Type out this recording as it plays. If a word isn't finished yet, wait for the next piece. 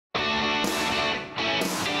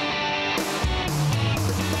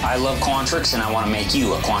I love Quantrix and I want to make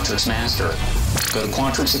you a Quantrix master. Go to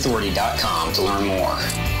QuantrixAuthority.com to learn more.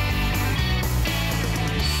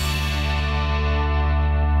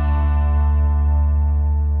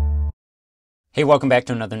 Hey, welcome back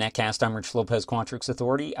to another Netcast. I'm Rich Lopez, Quantrix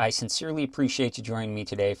Authority. I sincerely appreciate you joining me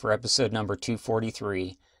today for episode number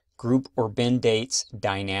 243, Group or Bin Dates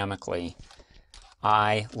Dynamically.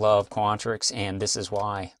 I love Quantrix, and this is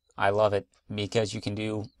why. I love it because you can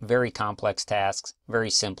do very complex tasks very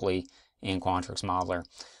simply in Quantrix Modeler.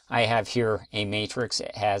 I have here a matrix.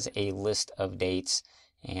 It has a list of dates,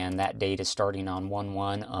 and that date is starting on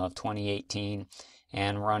 1/1 of 2018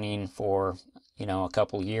 and running for a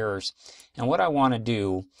couple years. And what I want to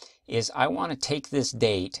do is I want to take this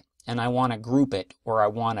date and I want to group it, or I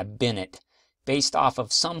want to bin it based off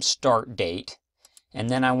of some start date, and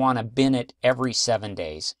then I want to bin it every 7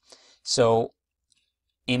 days. So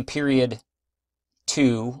in period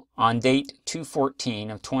 2, on date 2/14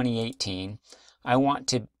 of 2018, I want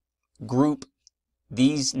to group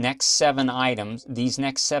these next 7 items, these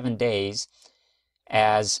next 7 days,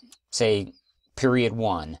 as, say, period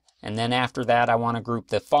 1. And then after that, I want to group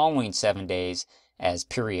the following 7 days as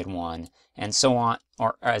period 1, and so on,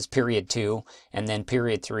 or as period 2, and then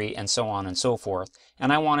period 3, and so on and so forth.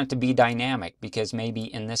 And I want it to be dynamic, because maybe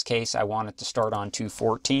in this case I want it to start on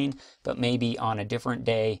 2/14, but maybe on a different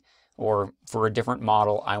day, or for a different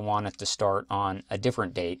model, I want it to start on a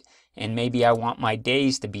different date. And maybe I want my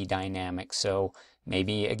days to be dynamic. So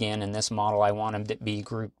maybe again in this model I want them to be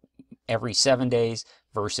grouped every 7 days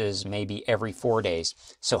versus maybe every 4 days.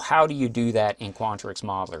 So how do you do that in Quantrix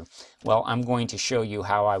Modeler? Well, I'm going to show you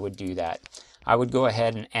how I would do that. I would go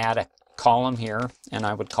ahead and add a column here, and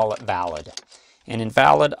I would call it valid. And in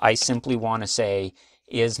valid, I simply want to say,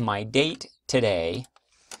 is my date today,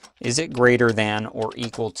 is it greater than or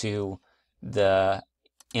equal to the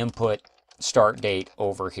input start date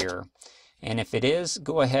over here? And if it is,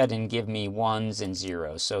 go ahead and give me 1s and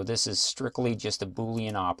 0s. So this is strictly just a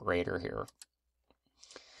Boolean operator here.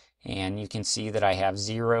 And you can see that I have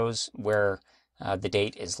 0s where the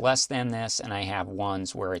date is less than this, and I have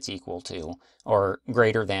 1s where it's equal to, or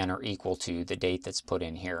greater than or equal to, the date that's put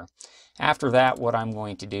in here. After that, what I'm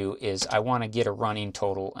going to do is I want to get a running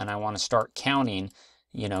total, and I want to start counting,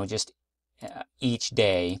 just each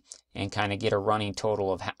day, and kind of get a running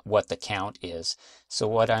total of what the count is. So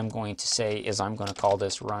what I'm going to say is I'm going to call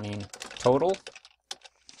this running total.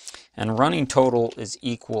 And running total is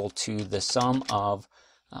equal to the sum of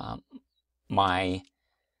my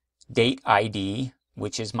date ID,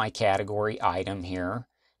 which is my category item here.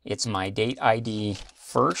 It's my date ID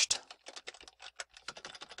first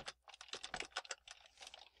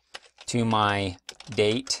to my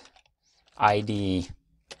date ID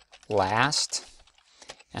last.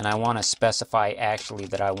 And I want to specify actually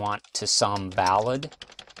that I want to sum valid.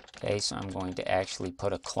 Okay, so I'm going to actually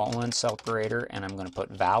put a colon separator, and I'm going to put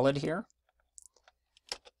valid here.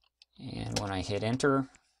 And when I hit enter,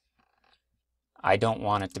 I don't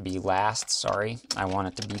want it to be last, sorry. I want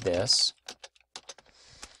it to be this.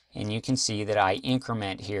 And you can see that I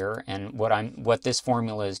increment here, and what this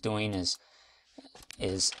formula is doing is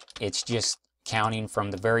it's just counting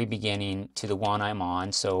from the very beginning to the one I'm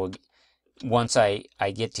on. So once I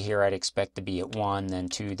get to here, I'd expect to be at 1, then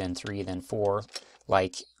 2, then 3, then 4,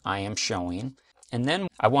 like I am showing. And then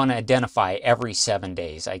I want to identify every 7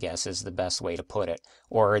 days, I guess is the best way to put it,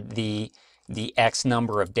 or the X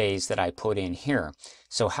number of days that I put in here.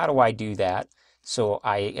 So how do I do that? So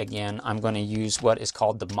I'm going to use what is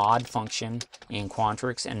called the mod function in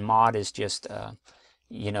Quantrix, and mod is just,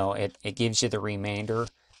 it gives you the remainder.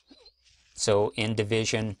 So in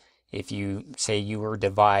division, if you say you were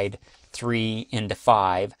divide 3 into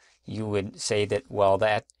 5, you would say that, well,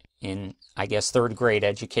 that in, I guess, 3rd grade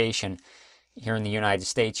education here in the United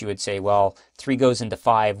States, you would say, well, 3 goes into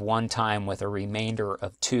 5 one time with a remainder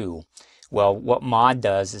of 2. Well, what mod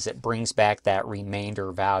does is it brings back that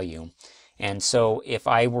remainder value. And so if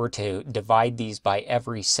I were to divide these by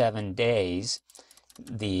every 7 days,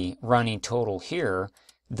 the running total here,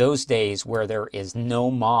 those days where there is no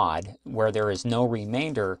mod, where there is no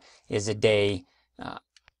remainder, is a day,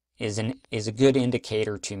 is a good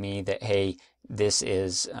indicator to me that, hey, this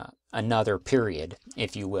is another period,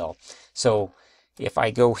 if you will. So if I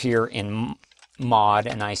go here in mod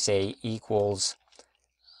and I say equals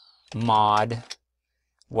mod,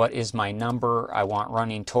 what is my number? I want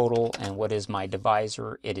running total, and what is my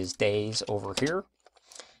divisor? It is days over here.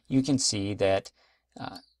 You can see that,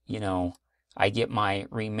 I get my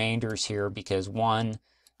remainders here because 1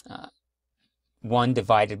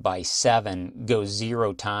 divided by 7 goes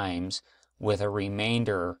 0 times with a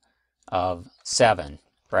remainder of 7,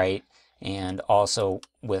 right? And also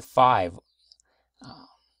with 5,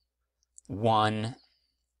 5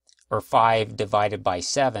 divided by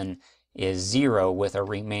 7 is 0 with a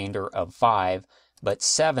remainder of 5, but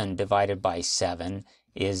 7 divided by 7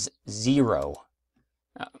 is 0.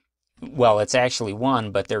 Well, it's actually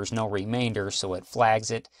 1, but there's no remainder, so it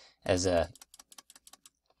flags it as a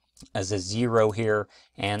 0 here.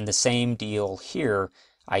 And the same deal here.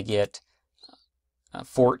 I get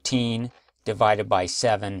 14 divided by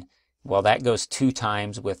 7. Well, that goes 2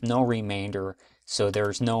 times with no remainder, so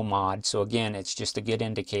there's no mod. So again, it's just a good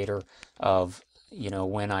indicator of,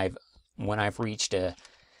 when I've reached a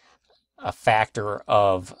factor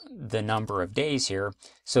of the number of days here.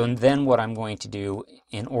 So then what I'm going to do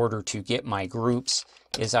in order to get my groups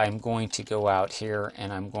is I'm going to go out here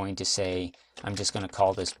and I'm going to say, I'm just going to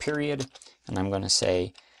call this period, and I'm going to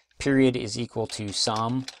say period is equal to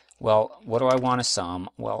sum. Well, what do I want to sum?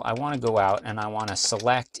 Well, I want to go out and I want to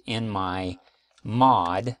select in my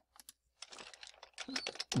mod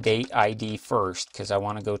date ID first, because I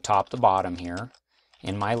want to go top to bottom here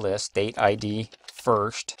in my list, date ID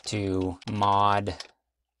first, to mod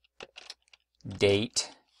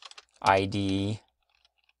date ID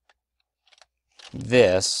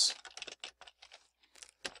this.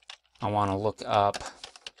 I want to look up,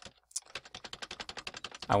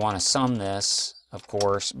 I want to sum this, of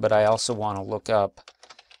course, but I also want to look up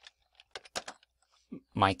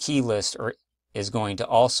my key list, is going to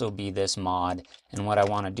also be this mod. And what I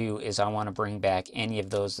want to do is I want to bring back any of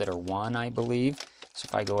those that are 1, I believe. So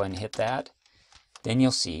if I go ahead and hit that, then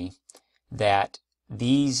you'll see that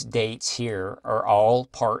these dates here are all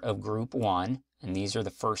part of group 1, and these are the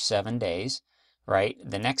first 7 days, right?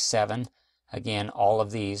 The next 7, again, all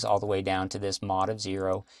of these, all the way down to this mod of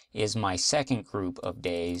 0, is my second group of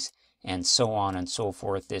days, and so on and so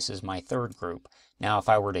forth. This is my third group. Now, if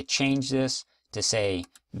I were to change this to say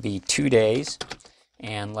be 2 days,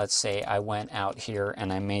 and let's say I went out here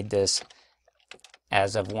and I made this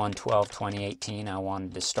as of 1/12/2018, I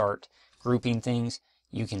wanted to start grouping things,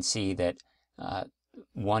 you can see that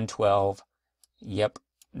 1/12, yep,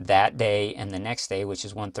 that day and the next day, which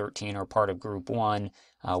is 1/13, are part of group 1,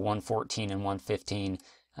 1/14 and 1/15,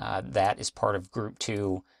 that is part of group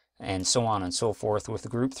 2, and so on and so forth with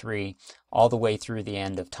group 3, all the way through the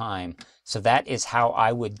end of time. So that is how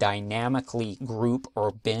I would dynamically group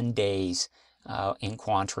or bin days in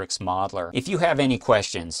Quantrix Modeler. If you have any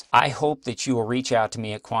questions, I hope that you will reach out to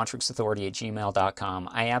me at quantrixauthority@gmail.com.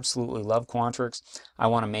 I absolutely love Quantrix. I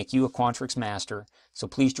want to make you a Quantrix master. So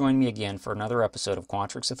please join me again for another episode of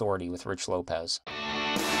Quantrix Authority with Rich Lopez.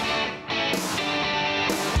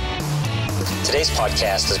 Today's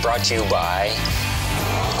podcast is brought to you by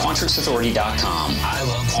QuantrixAuthority.com. I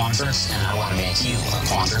love Quantrix, and I want to make you a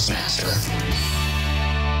Quantrix master.